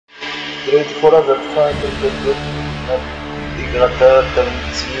Другите хора започването да на играта,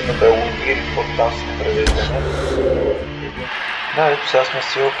 тъмници, новело игри, какво там се превеждаме. Да, ето сега сме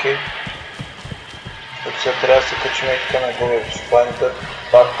си окей. Ето сега трябва да се качим и така нагоре в планите.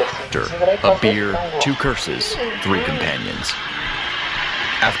 A beer, 2 curses, 3 companions.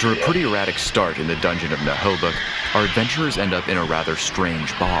 After a pretty erratic start in the Dungeon of Naheulbeuk, our adventurers end up in a rather strange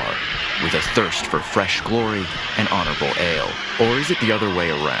bar, with a thirst for fresh glory and honorable ale. Or is it the other way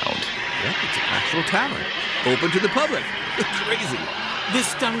around? Yep, it's an actual tavern, open to the public. Crazy. This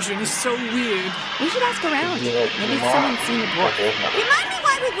dungeon is so weird. We should ask around. Maybe someone's seen a dwarf. Remind me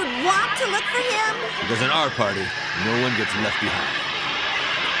why we would want to look for him? Because in our party, no one gets left behind.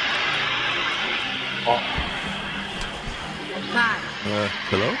 Hi.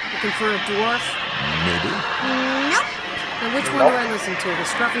 Hello? Looking for a dwarf? Maybe. Nope. Now which one do I listen to? The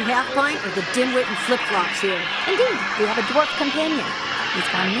scruffy half-pint or the dimwit and flip-flops here? Indeed, we have a dwarf companion. He's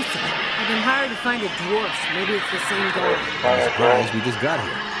gone missing. I've been hired to find a dwarf. Maybe it's the same guy. I'm surprised we just got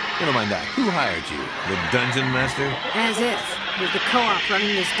here. Never mind that. Who hired you? The dungeon master? As if. With the co-op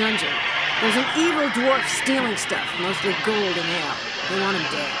running this dungeon. There's an evil dwarf stealing stuff, mostly gold and ale. They want him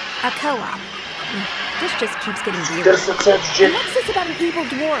dead. A co-op. This just keeps getting weirder. And what's this about an evil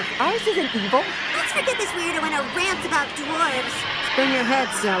dwarf? Ours isn't evil. Let's forget this weirdo and a rant about dwarves. Spin your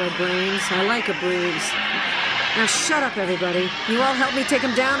head, salad brains. I like a breeze. Now shut up, everybody. You all help me take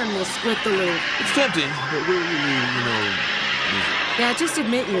him down and we'll split the loot. It's tempting, but we're really, Yeah, just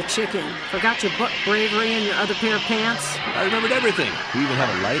admit you're chicken. Forgot your book bravery and your other pair of pants. I remembered everything. We even have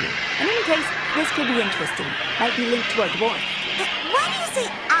a lighter. In any case, this could be interesting. Might be linked to our dwarf. Why do you say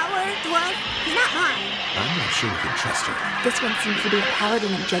our dwarf? He's not mine. I'm not sure we can trust her. This one seems to be a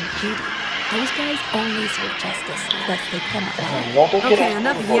paladin of Judge Judy. Those guys only serve justice, lest they cannot lie. Okay,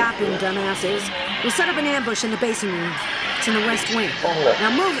 enough yapping, dumbasses. We'll set up an ambush in the basing room. It's in the west wing.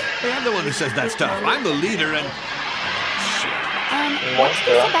 Now move it. Hey, I'm the one who says that stuff. I'm the leader and... What's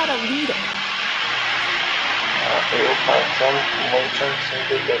this about a leader?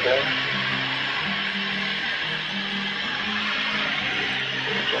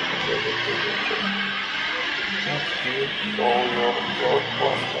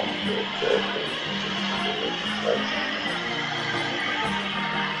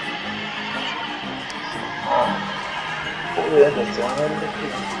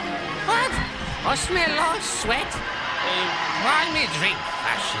 What? I smell like sweat. Buy me a drink.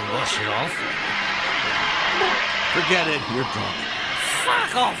 I should wash it off. Forget it, you're drunk.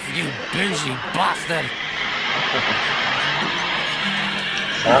 Fuck off, you boozy bastard.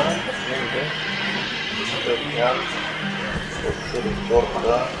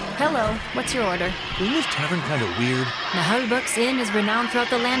 Hello, what's your order? Isn't this tavern kind of weird? Naheulbeuk's Inn is renowned throughout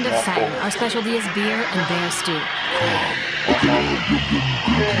the land of Sang. Our specialty is beer and bear stew.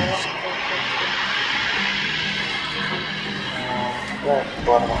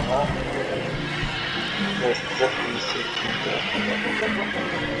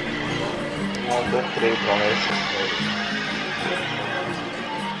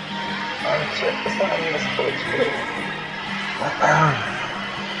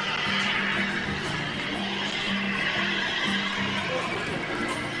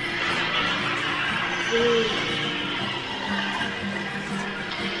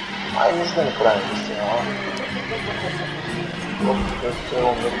 Ай, не сме направим истина. Колкото се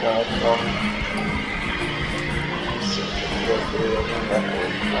умираме на това. Всички да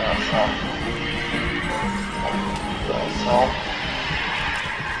приемем някой сам. Сам.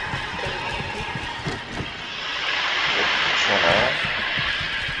 Епично.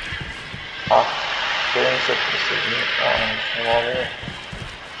 Той не се присъедини. Не мога.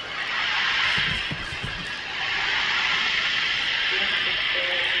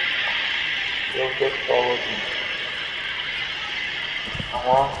 You'll get followed.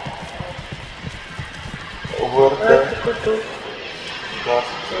 Over the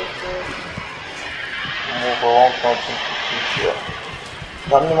мувалон концентрация.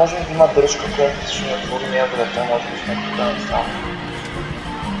 Там не можем да има дръжка, която ще не отвори врата, може да сме тук сам.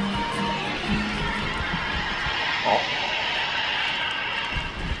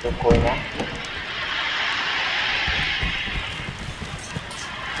 Спокойно.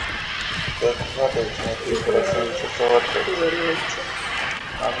 Знаете, че някакви интересни се съвършат.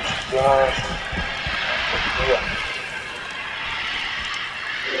 Ами ще има нещо.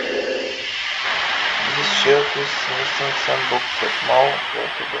 This shelf is missing some books of small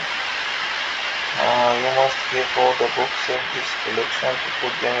portables. You must keep all the books of this collection to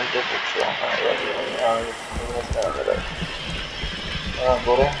put them in the bookshelf. Не знам да дадем.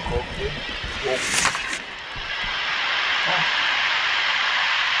 Горе, колко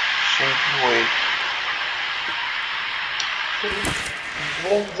Изживейте.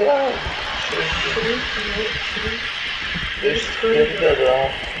 Взял. Да.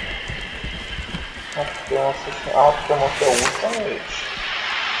 Тук има също... тук има те лута, вече.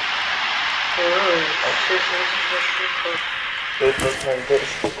 Той път ме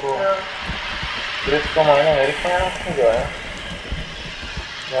държи такова. Преди това май намерихме една книга,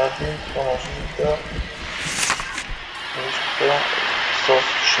 някакви, това може да... Вижте,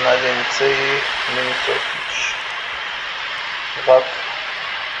 сосич на единица и мини сосич. Ват.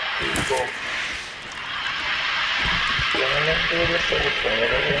 И то. Има някакви да са го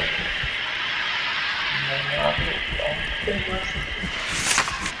планирали. Няма това.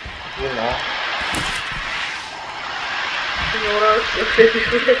 Година.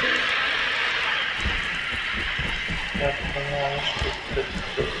 Някакво няма нещо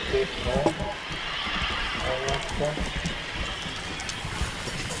предпредно.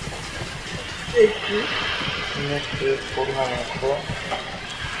 Нещо е формането.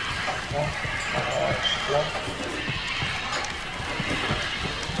 Нещо.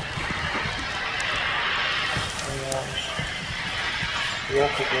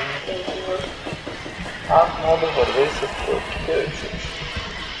 Мога да вървя и с стрелките вече.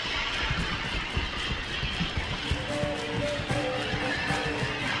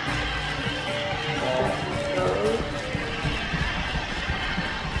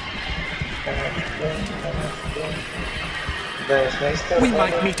 We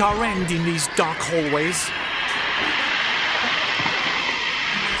might meet our end in these dark hallways.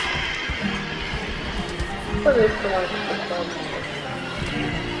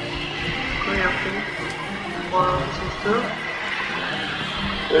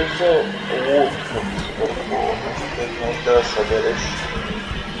 There's a wolf върху да събереш.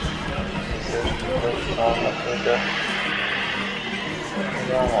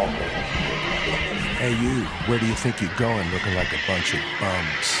 Hey you, where do you think you're going looking like a bunch of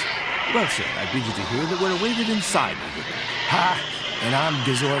bums? Well, sir, I bid you to hear that we're awaited inside. Ha! And I'm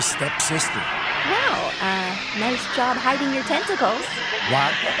Gazor's stepsister. Wow, nice job hiding your tentacles.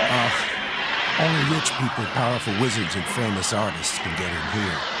 What? Only rich people, powerful wizards, and famous artists can get in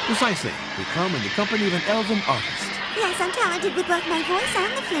here. Precisely. We come in the company of an elven artist. Yes, I'm talented with both my voice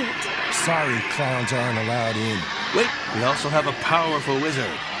and the flute. Sorry, clowns aren't allowed in. Wait, we also have a powerful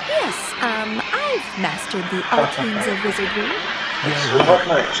wizard. Yes, I've mastered the arcanes of wizardry. Yeah,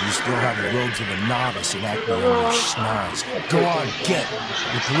 right. You still have the robes of a novice and acting on your schnoz. Go on, get.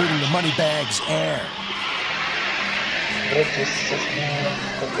 You're polluting the money bag's air.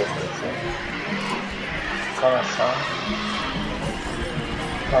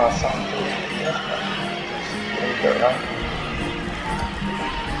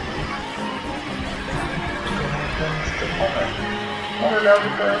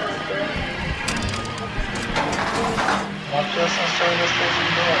 Значи аз съм се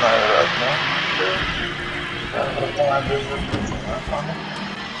излизал най-вероятно. Врата е без заключена.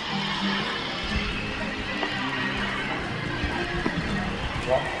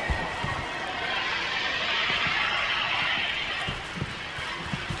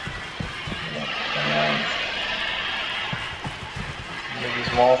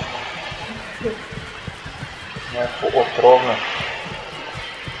 Невъзможно. Някакво отровно.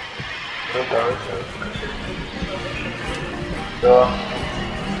 Да.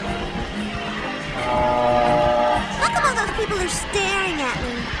 How come all those people are staring at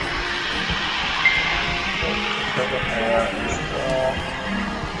me?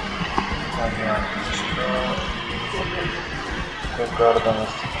 Гарда на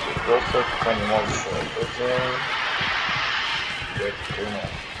стикчета, така не можеш да бъде. Дето има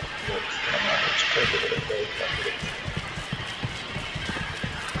страничка, добре и там.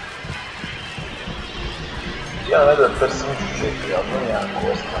 Тя да търсим чужие, явно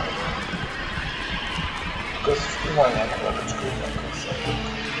някакво остане. Тук също има някаква ръчка и някакъв съдък.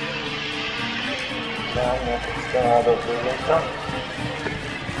 Да, някакъв сте мога да влезем там.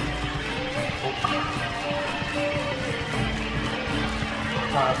 Тук.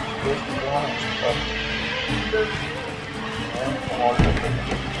 Тук е това нещо. Може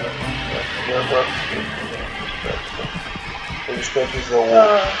да бъде. Виж как е за лук.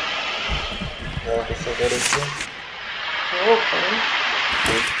 Трябва да се върши.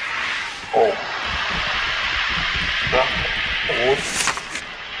 О! Да, лук.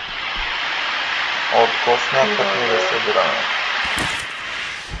 От космя пък не да се бране.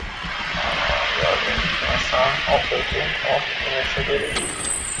 Не се върши.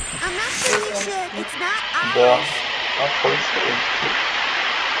 Да, кой се върши?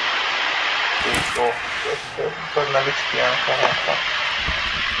 Пърналички някаква.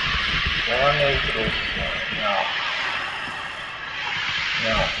 Няма и други.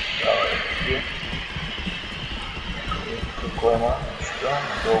 Няма. Давай, иди. Какво има? Нещо,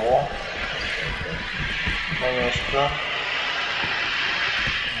 надолу. Има нещо.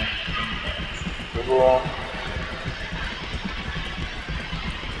 Друго.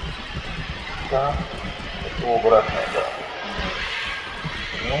 Да. Ето обратно, да.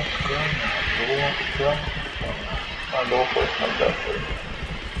 Тук, друго, тук. Надолу ходихме, да.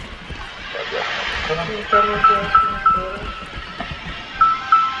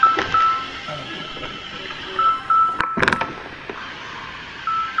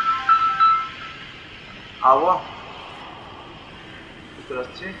 Ало?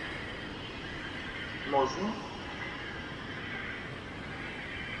 Здрасти. Може?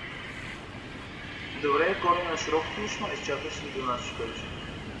 Добре, корен на широкото лично, изчакаш ли до нас, ще кажеш?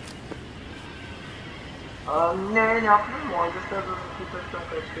 Не, някакво, може да сте да запиташ там,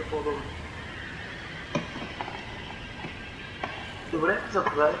 където е по-добре. Добре,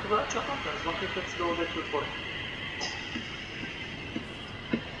 заповядай тогава, чакам, звънкай като си долу да ти отвори.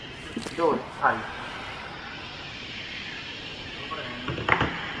 Добре, хайде.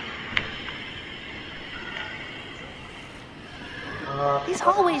 These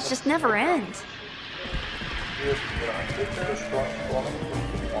hallways just never end.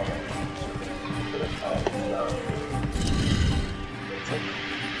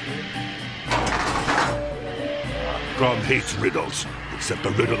 Grom hates riddles, except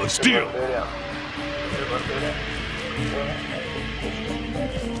the riddle of steel.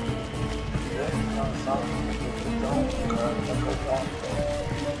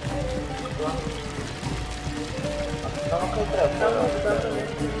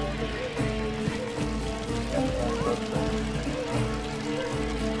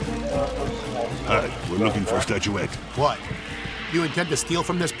 Hi, we're looking for a statuette. What? You intend to steal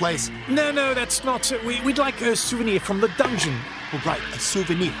from this place? No, that's not. We'd like a souvenir from the dungeon. Well, right, a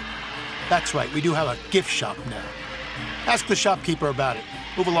souvenir. That's right, we do have a gift shop now. Ask the shopkeeper about it.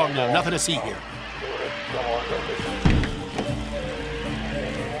 Move along now, nothing to see here.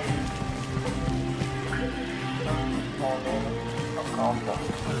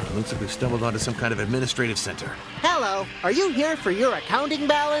 Looks like we've stumbled onto some kind of administrative center. Hello, are you here for your accounting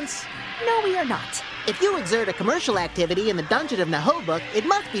balance? No, we are not. If you exert a commercial activity in the Dungeon of Naheulbeuk, it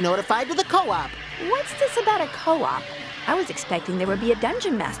must be notified to the co-op. What's this about a co-op? I was expecting there would be a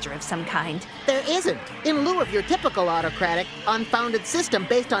dungeon master of some kind. There isn't. In lieu of your typical autocratic, unfounded system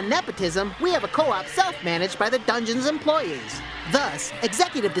based on nepotism, we have a co-op self-managed by the dungeon's employees. Thus,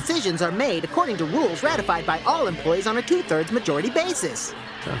 executive decisions are made according to rules ratified by all employees on a 2/3 majority basis.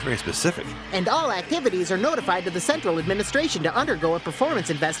 Sounds very specific. And all activities are notified to the central administration to undergo a performance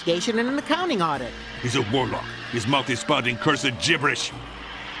investigation and an accounting audit. He's a warlock. His mouth is spouting cursed gibberish.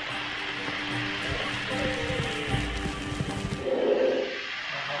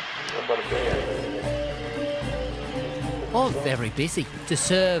 All very busy. To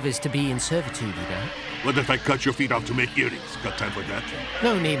serve is to be in servitude, you know. What if I cut your feet off to make earrings? Got time for that?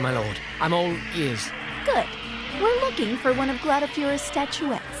 No need, my lord. I'm all ears. Good. We're looking for one of Gladifura's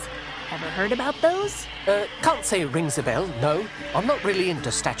statuettes. Ever heard about those? Can't say it rings a bell, no. I'm not really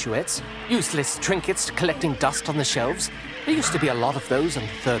into statuettes. Useless trinkets collecting dust on the shelves. There used to be a lot of those on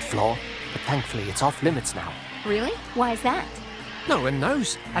the 3rd floor, but thankfully it's off limits now. Really? Why is that? No one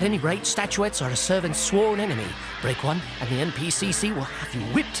knows. At any rate, statuettes are a servant's sworn enemy. Break one, and the NPCC will have you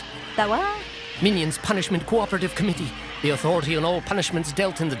whipped. Tawa? Minions Punishment Cooperative Committee, the authority on all punishments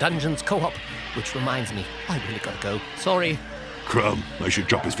dealt in the dungeon's co-op. Which reminds me, I really gotta go. Sorry. Crumb, I should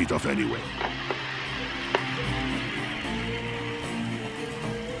chop his feet off anyway.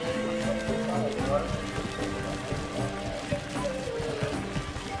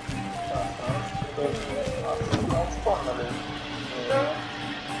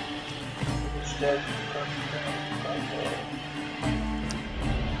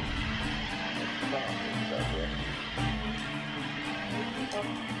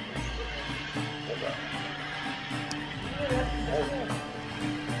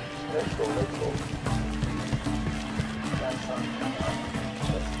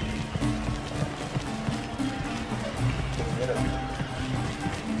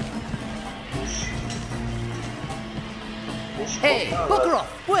 Hey, bugger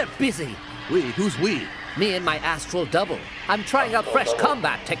off! We're busy! We? Who's we? Me and my astral double. I'm trying out fresh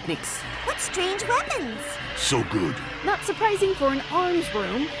combat techniques. What strange weapons? So good. Not surprising for an arms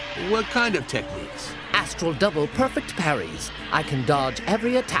room. What kind of techniques? Astral double perfect parries. I can dodge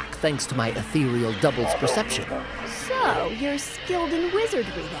every attack thanks to my ethereal double's perception. So, you're skilled in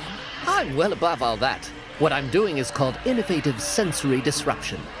wizardry then? I'm well above all that. What I'm doing is called innovative sensory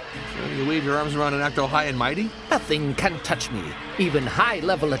disruption. So you wave your arms around and act all high and mighty? Nothing can touch me, even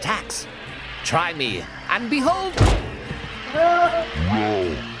high-level attacks. Try me, and behold...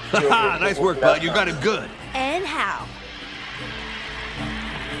 No. Haha, nice work, bud. You got it good. And how?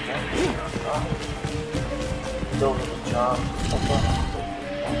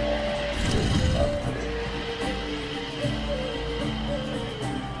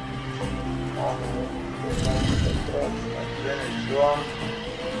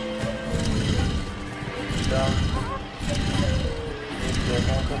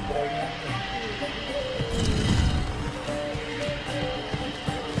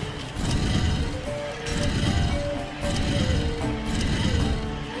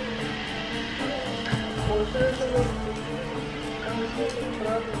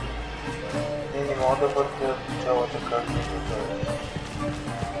 Не мога да въртя цялата карта,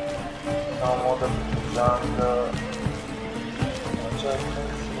 само мога да продължавам да началствам да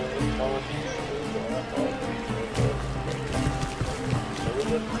си дадем това да се направя.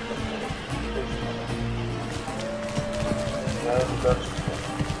 Това е догачето.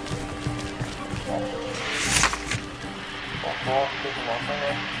 Това е домата на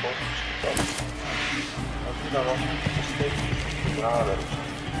по-всички тази. Да можем да стейки програма да решим.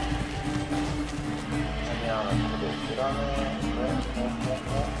 Няма продължиране,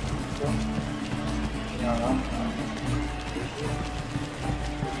 няма.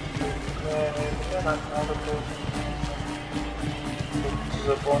 Тук си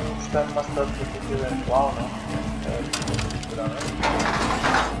запомним, че там мастърите тук евентуално. Продължиране.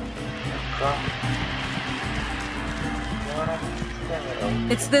 Така.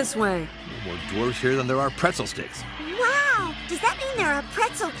 It's this way. More dwarves here than there are pretzel sticks. Wow! Does that mean there are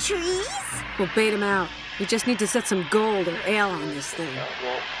pretzel trees? We'll bait him out. We just need to set some gold or ale on this thing.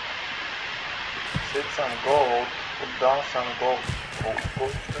 Set some gold, put down some gold.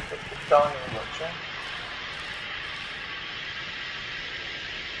 Gold ще се put down обаче.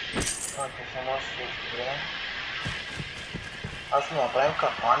 Ако сама ще изберем. Аз му направим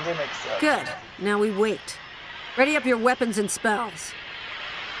капанди сега. Good. Now we wait. Ready up your weapons and spells.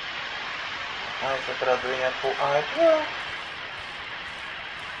 Se трябва да има по айпо.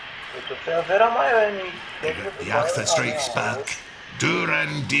 Ето сега вера май бе. The Artefacts strikes back.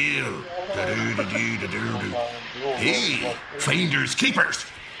 Durandil. Da-do-da-do-da-do-do. Hey, finders keepers.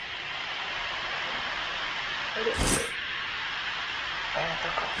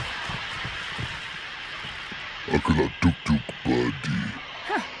 Akala tuk-tuk, buddy.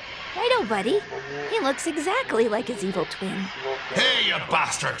 Righto, buddy. He looks exactly like his evil twin. Hey, you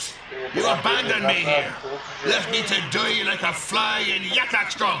bastards! You abandoned me here. Left me to die like a fly in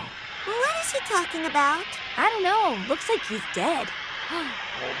Yakakstrong. What is he talking about? I don't know. Looks like he's dead.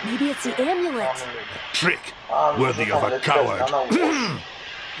 Maybe it's the amulet. Trick worthy of a coward.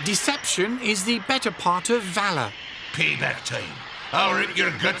 Deception is the better part of valor. Payback time. I'll rip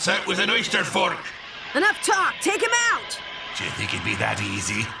your guts out with an oyster fork. Enough talk. Take him out. Do you think it'd be that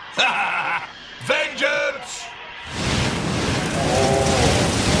easy? Vengeance!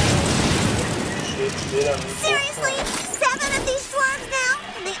 Seriously? 7 of these dwarves now?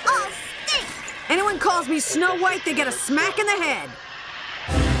 And they all stink! Anyone calls me Snow White, they get a smack in the head.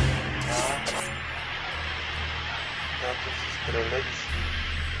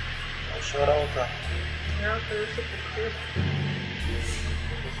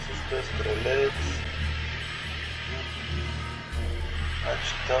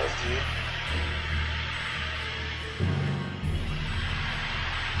 Значи тази...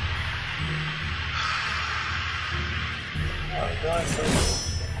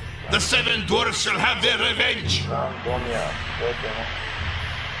 The 7 dwarfs shall have their revenge!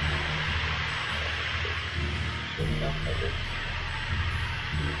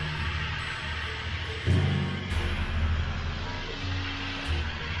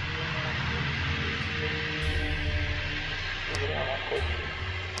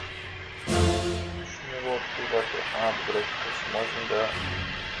 Добре, тук ще можем да...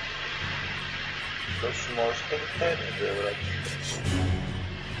 Тук ще може да втегне, да врати.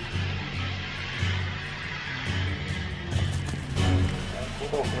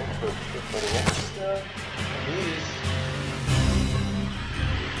 Удобно, което е първо. Лиз.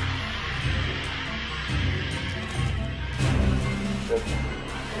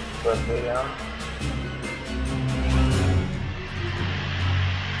 Това е вариант.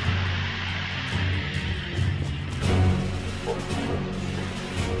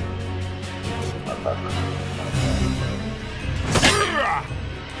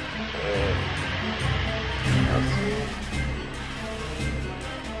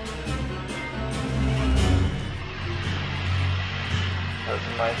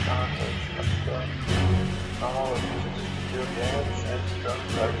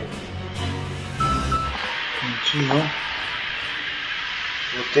 Continua.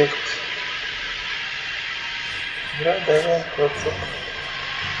 Protect. Граде, кълчук.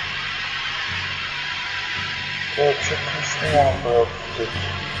 Кълчук нищо няма да протект.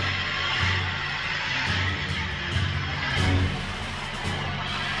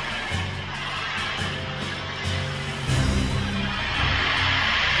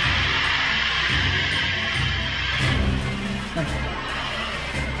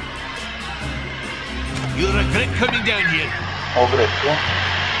 You'll regret coming down here. Ogretto.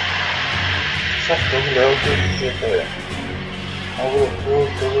 Също гледалото ДЖУДЖЕТО. Ogretto,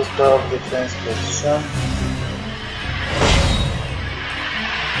 това става в Defense Position.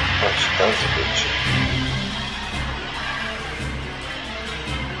 Обаче тази вече.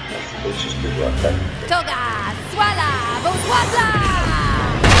 Тази вече ще го атака. Тога, свала, вълзвазла!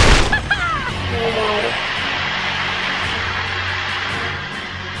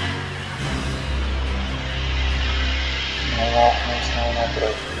 Малко наистина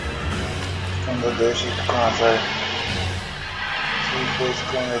напред. Искам да държи тук назад. Всичко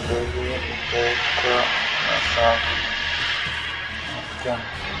искам да държи тук насам. Така.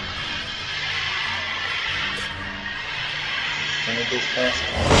 Ще ми да изпълням.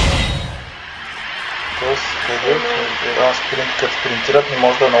 Тоест, къде като спринтират не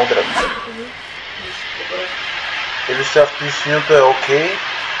може да наудрят. Или сега в този синьото е окей.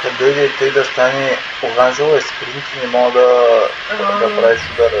 Като дойде и тъй да стане оранжево е спринт и не мога да правиш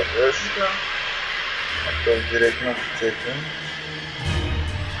удар, разбираш. А той директно в цепи.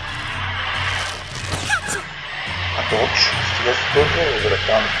 А точ, стига си този удар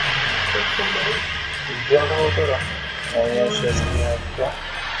там. Избягва удара. Но няма 6 минути тук.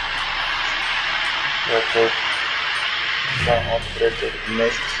 Той само отпред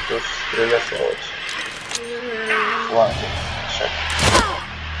месец той се стреля повече. Фланки, шак.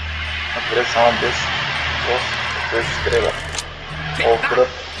 Напред само без кос, той се стреля. Окръп.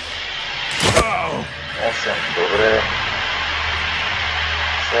 8, добре.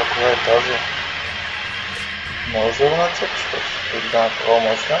 Сега кога е тази? Може да го нацепиш просто. Или да направо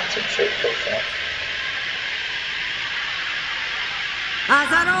може да нацепиш и точно.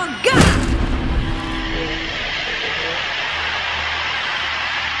 Азарога!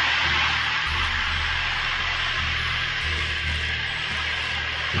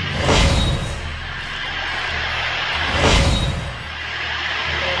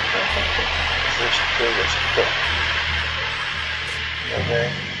 Защита. Добре.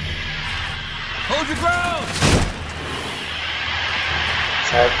 Hold your ground!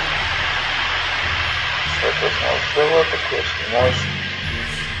 Чак. Защото съм отстрела, така ще можеш.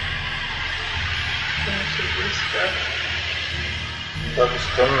 Да го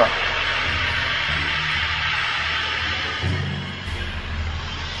стъмна.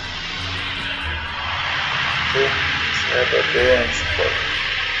 Сега да дадем чупър.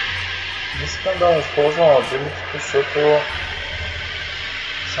 Искам да му използвам абилитито, защото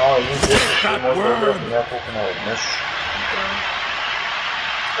само един десет може да удря няколко наведнъж.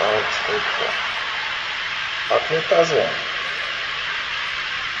 Това е стой това. Пак ли е тази?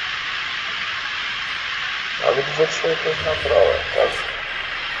 Това го довършва и този направо е. Как?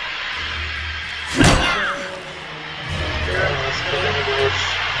 Не иска да ми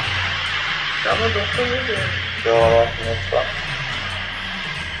довърши. Само доста не е. Да, не е това.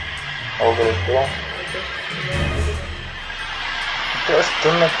 Огрето. Това е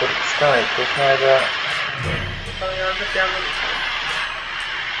стънна предпочитане, точно е да... Това няма да тягва.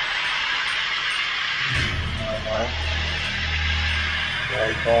 Нормай.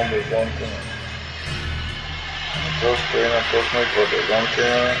 Я идвам безонте. Просто има точно и това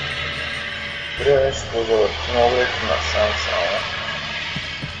безонте. Добре, ще го завъртим огрето насам само.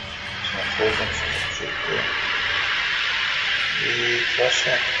 Ще насложим чувството. И това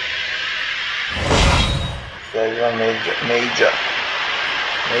ще... Сега има мейджър.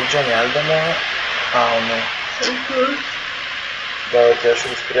 Мейджър няма ли да ме... не. Да, тя ще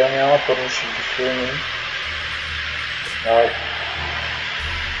го спря, няма, първо ще ги строим. Давай.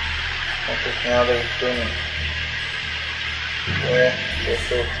 Но тук няма да ги строим. Ще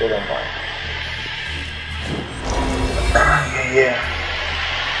се отцелям май.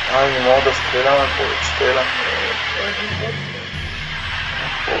 Не мога да стрелям, повече стрелям.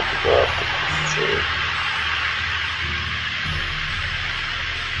 Колко това като се...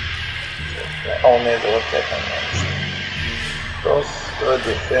 не, завъртяка няма нищо. Просто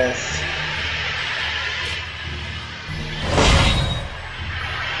дефенс.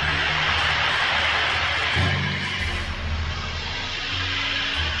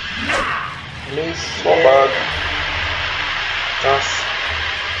 Близ, слабак. Таз.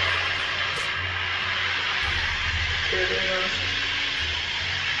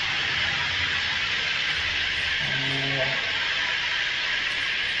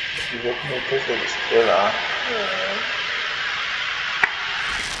 Животните се ги стреля.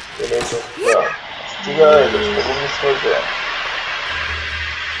 Къде се отправя? Стига, защо го ми свърже?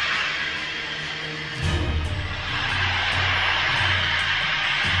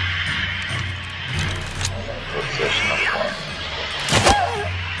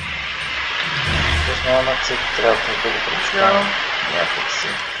 Няма на цик, трябва да го прочитам някак си.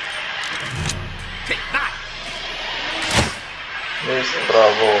 Мис,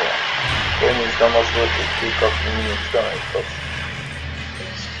 браво! Той ми издам аз двойте и както ми не издам и път.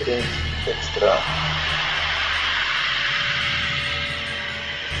 Спринт, екстра.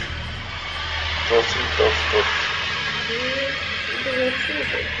 Този.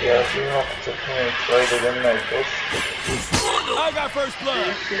 И аз имам ако цъкнем и това и дадем на итос.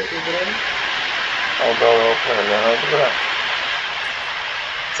 О, да, определено е добре.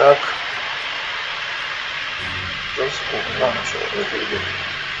 Цак. Това си колко знам, че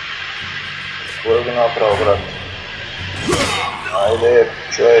кое го направил, брат? Айде,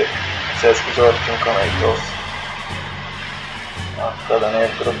 човек, всичко завъртим към итос. Така да не е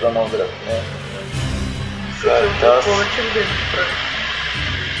в гръб да надрят, не. Сега е таз.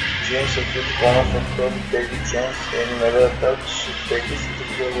 Chains of the bonus of the daily chains and never touch pages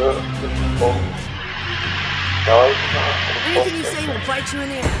together with the ball. Anything you say will bite you in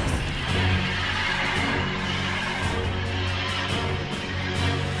the ass.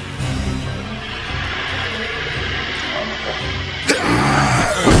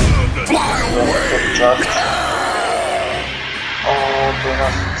 Fly away! О, той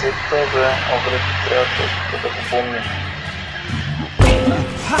нас цепта, бе. Обре, трябва да го помни.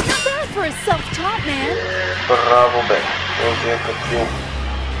 For a self-taught man. Браво, бе. Този е катрил.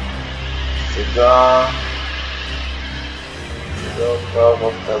 Сега отправя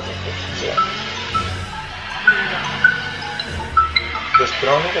в тази позиция. Да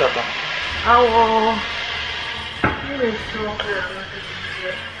спирам играта? Ало! Не е много приятно.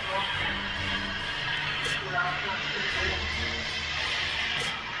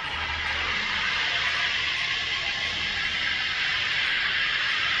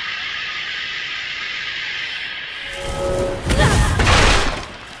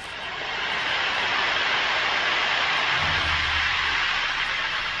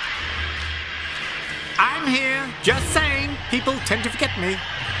 I'm here. Just saying. People tend to forget me.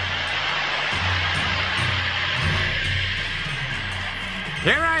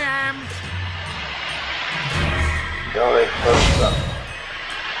 Here I am. Давай, просто.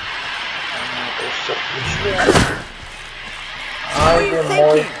 Просто включи. Айде,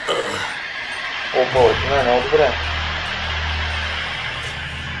 мой. Опа, от мен, добре.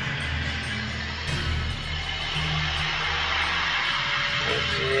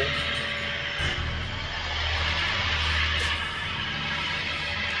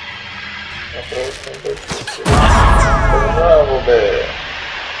 Браво, бе!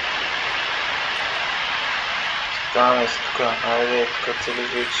 Ставаме си тук. Айде, тук цели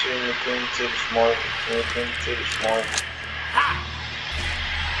вече, никой не целиш моето, никой не целиш моето.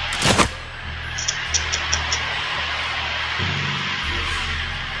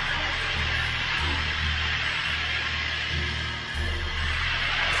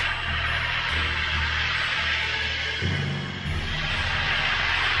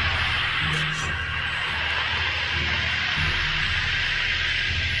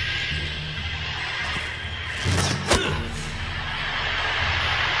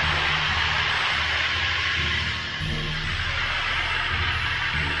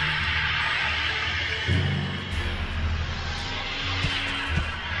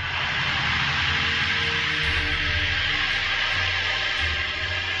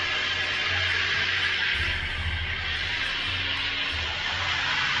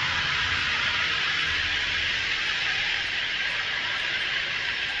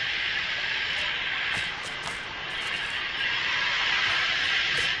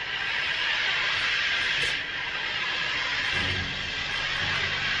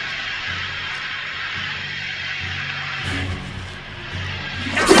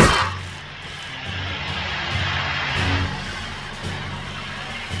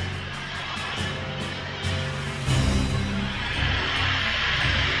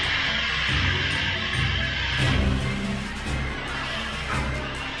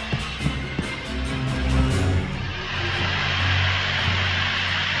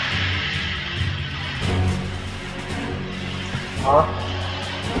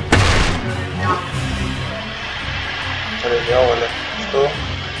 Ревяла ли? Що?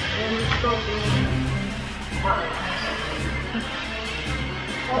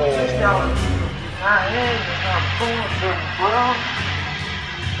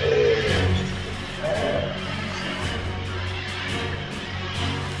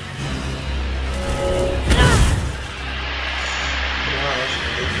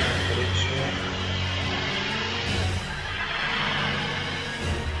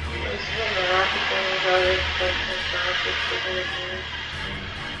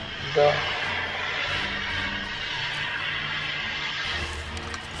 Да.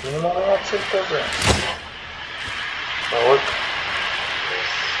 Не мога да нацелта, бе. Балък.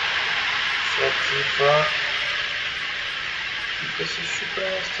 Шатива. И да си шупа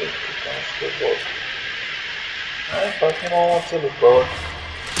на степки, там ще е бот. Ай, пак не мога да нацели балък.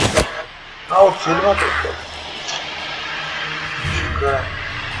 Оцели ма тук. Чекай.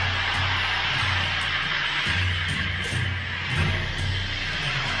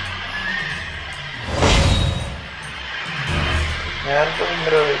 Няма да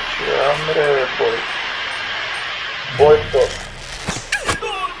умря вече, умря бе, бой. Бой топ.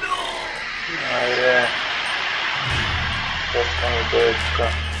 Айде. Просто ми дойде тука.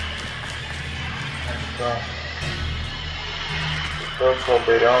 Ето. Тук се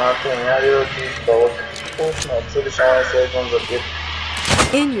оберионата и няма да ти избалък. Пушно, отсъдиш, ама не се едвам за бит.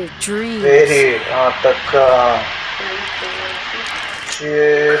 Вери, така.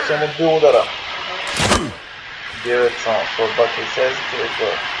 Че съм отбил удара. 9 само, форбаки 6 и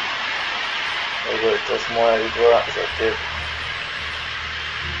това. Его е с моя игра за теб.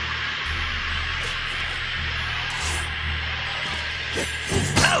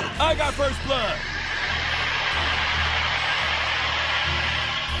 I got first blood.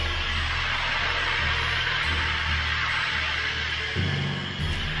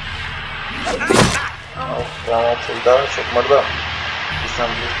 Трябва да се отдавам, ще отмърда. И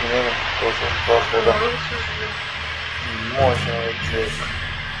съм близко него, точно в това следа. Може човек.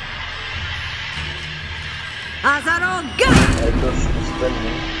 Ето ще го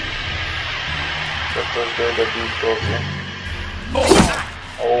стънем. Като ще да би този.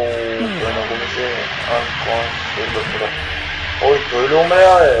 Той много ми се анкон ще да бъда. Ой, той ли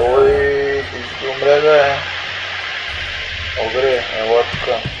умря, бе? Ой, ти ще умре, бе. Огре, ела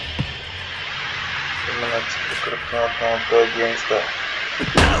тука. Именно си покръпнат на този геймстар.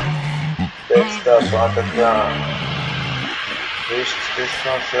 Текста, това така. Виж,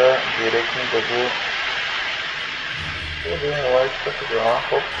 стискам се директно да го... Един лайк като това,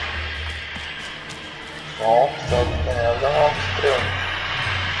 хоп. О, сега тук няма да малко стрелни.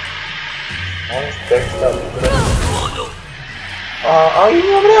 Ой, с текста, добре. И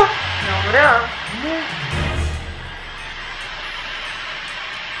не умря! Не умря? Не.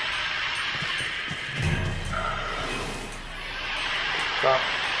 Така.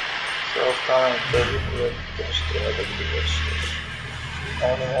 Сега остане тези, които ще трябва да ги довършиш. Не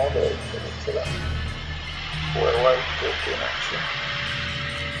мога да е целя. Кое лайките от иначе?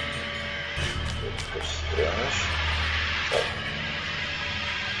 Тук ще стрелнеш. Так.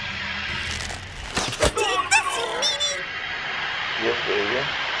 Yes, baby.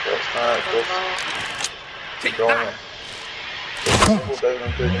 Сега остане този. Долния. Сега го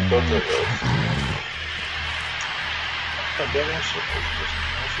бегнем до един този въпрос. Бегнем ще пускаш.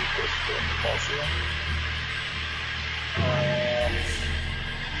 Може и просто не може.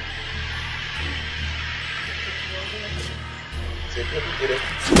 Цепля го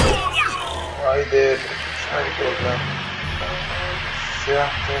директно. Айде, приключваме проблем. Сега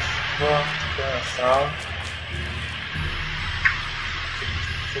тества, така насам.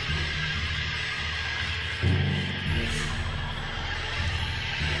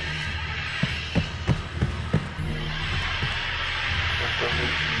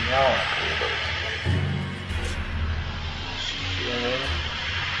 Няма къде да бъде. Ще имаме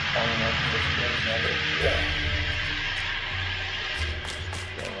някакви да бъде няма да бъде.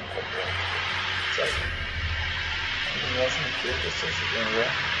 Ще имаме какво. Чакай. Можем и да се седим, да?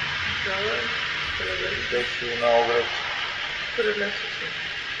 Да, да. На оград. Прелесо се.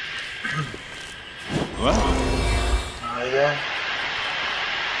 Айде.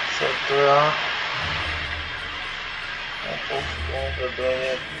 След това... По-скоро да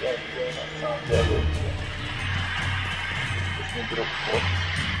дойде на сам дядо. Пусни друг ход.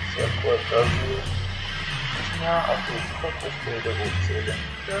 Всяко е тази... Няма, тук ще е да го оцеля.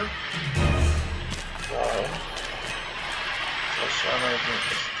 Да. Това е. Съвършено един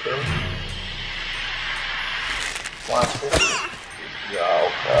изстрел. Планче.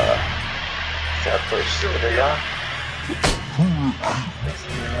 Ялка. Сега той ще стреля. Не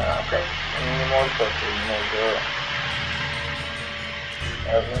може да се, не може да...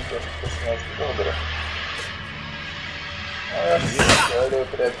 Виждам какво ще нещо да ударя. Айде,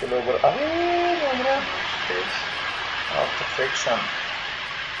 приятели, обра... добре. Artefacts.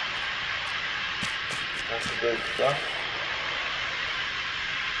 Това се даде така.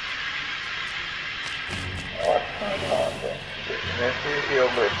 Дефинете и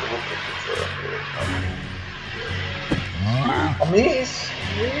обрете го приключване. Мис,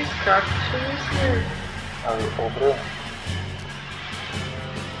 как ще мисли? Обре.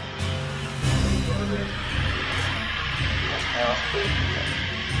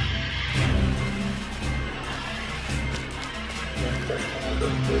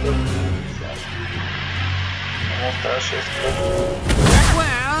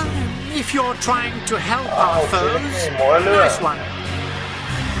 Well, if you're trying to help our foes, nice one.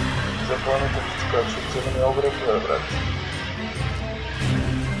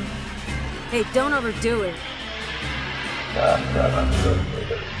 Hey, don't overdo it.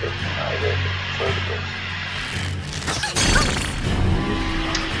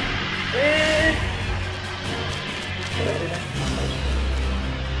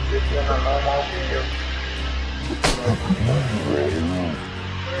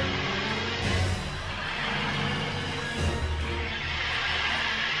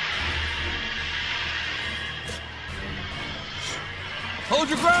 Hold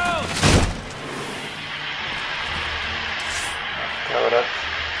your ground! Ahora.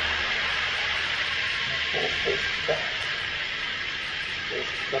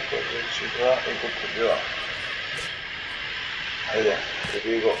 Esta positiva y conclusiva. Ahí, te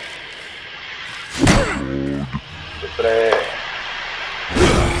digo. Siempre.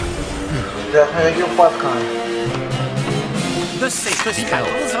 Déjame que un podcast. The safest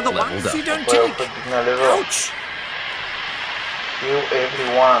battles are the ones you don't take. Ouch! Heal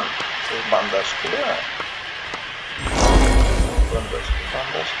everyone. Es bandage clear. Bandage,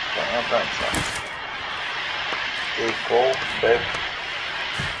 okay, go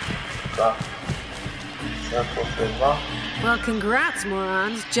back. Well, congrats,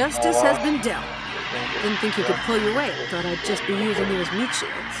 morons. Justice has been dealt. Didn't think you could pull your weight. Thought I'd just be using you as meat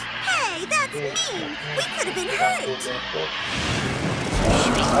shields. Hey, that's mean. We could have been hurt.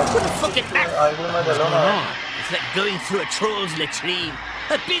 What the fuck is that? What's going on? It's like going through a troll's latrine.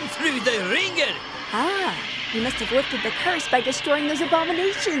 I've been through the ringer. Ah, you must have lifted the curse by destroying those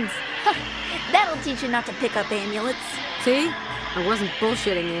abominations. That'll teach you not to pick up amulets. See? I wasn't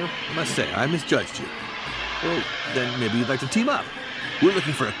bullshitting you. I must say, I misjudged you. Well, then maybe you'd like to team up. We're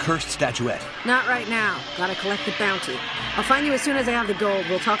looking for a cursed statuette. Not right now. Gotta collect the bounty. I'll find you as soon as I have the gold.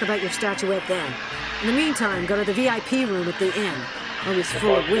 We'll talk about your statuette then. In the meantime, go to the VIP room at the inn. Always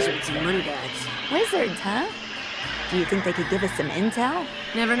full of wizards and moneybags. Wizards, huh? Do you think they could give us some intel?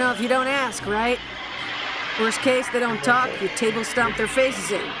 Never know if you don't ask, right? Worst case, they don't talk, you table stomp their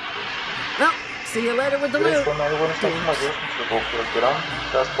faces in. Well, see you later with the loot.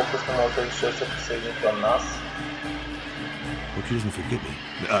 Hope she doesn't forget me.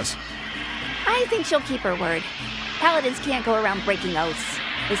 Us. I think she'll keep her word. Paladins can't go around breaking oaths,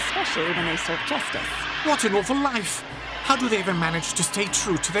 especially when they serve justice. What an awful life. How do they ever manage to stay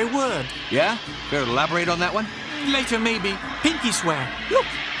true to their word? Yeah? Care to elaborate on that one? Later, maybe. Pinky swear. Look,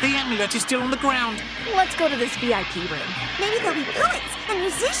 the amulet is still on the ground. Let's go to this VIP room. Maybe there'll be poets and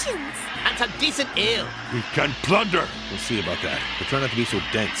musicians. And some decent ale. We can plunder. We'll see about that. But try not to be so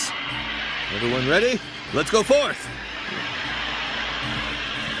dense. Everyone ready? Let's go forth.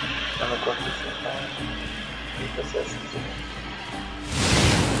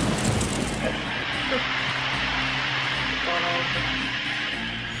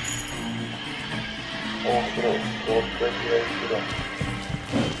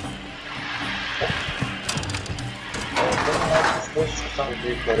 Ако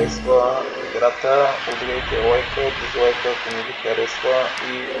ви харесва играта, ударете лайка, дизлайка, ако не ви харесва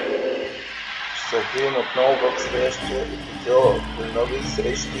и ще се видим отново в следващия видео. До нови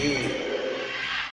срещи!